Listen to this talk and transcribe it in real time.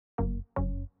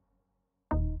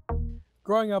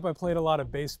Growing up, I played a lot of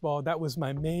baseball. That was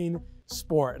my main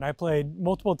sport, and I played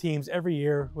multiple teams every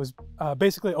year, was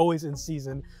basically always in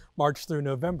season, March through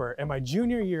November. And my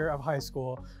junior year of high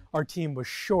school, our team was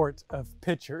short of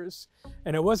pitchers,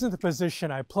 and it wasn't the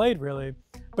position I played really,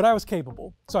 but I was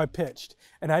capable, so I pitched.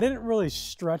 And I didn't really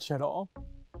stretch at all.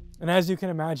 And as you can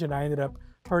imagine, I ended up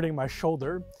hurting my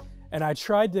shoulder, and I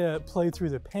tried to play through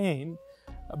the pain,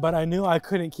 but I knew I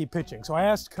couldn't keep pitching. So I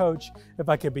asked coach if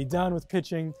I could be done with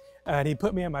pitching, and he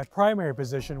put me in my primary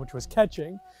position, which was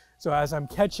catching. So as I'm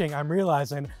catching, I'm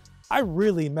realizing I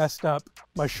really messed up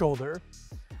my shoulder,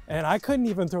 and I couldn't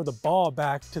even throw the ball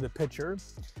back to the pitcher.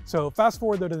 So fast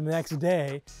forward to the next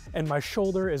day, and my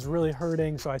shoulder is really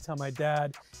hurting. So I tell my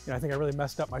dad, I think I really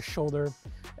messed up my shoulder.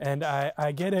 And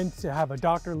I get in to have a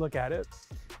doctor look at it,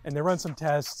 and they run some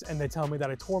tests, and they tell me that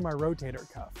I tore my rotator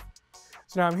cuff.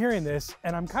 So now I'm hearing this,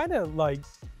 and I'm kind of like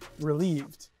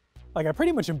relieved. Like, I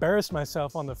pretty much embarrassed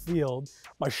myself on the field.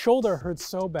 My shoulder hurts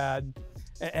so bad,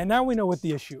 and now we know what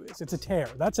the issue is. It's a tear.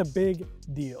 That's a big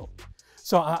deal.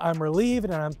 So I'm relieved,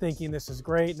 and I'm thinking this is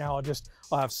great. Now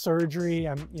I'll have surgery.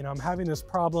 I'm having this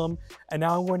problem, and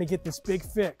now I'm going to get this big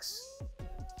fix.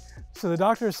 So the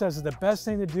doctor says that the best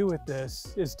thing to do with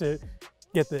this is to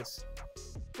get this.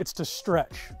 It's to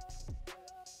stretch.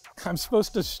 I'm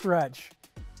supposed to stretch,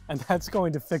 and that's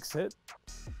going to fix it.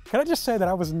 Can I just say that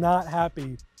I was not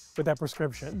happy with that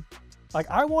prescription? Like,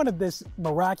 I wanted this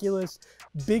miraculous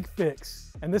big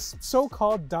fix, and this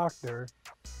so-called doctor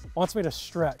wants me to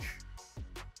stretch.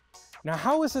 Now,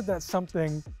 how is it that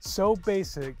something so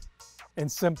basic and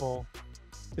simple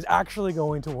is actually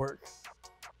going to work?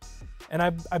 And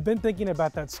I've been thinking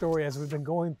about that story as we've been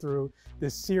going through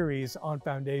this series on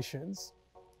foundations.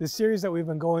 This series that we've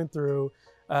been going through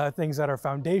things that are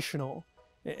foundational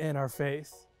in our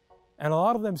faith. And a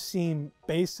lot of them seem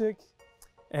basic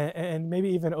and maybe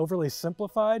even overly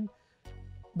simplified,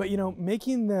 but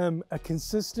making them a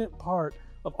consistent part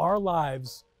of our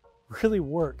lives really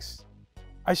works.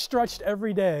 I stretched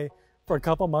every day for a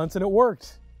couple months, and it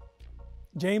worked.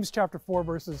 James chapter 4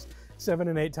 verses 7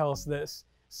 and 8 tell us this: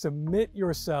 submit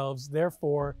yourselves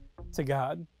therefore to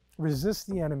God. Resist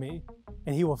the enemy,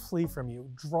 and he will flee from you.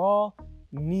 Draw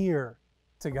near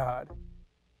to God,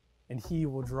 and he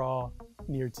will draw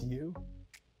near to you.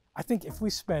 I think if we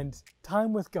spend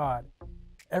time with God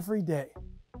every day,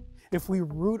 if we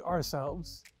root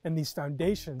ourselves in these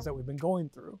foundations that we've been going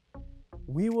through,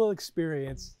 we will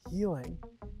experience healing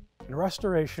and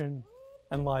restoration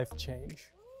and life change.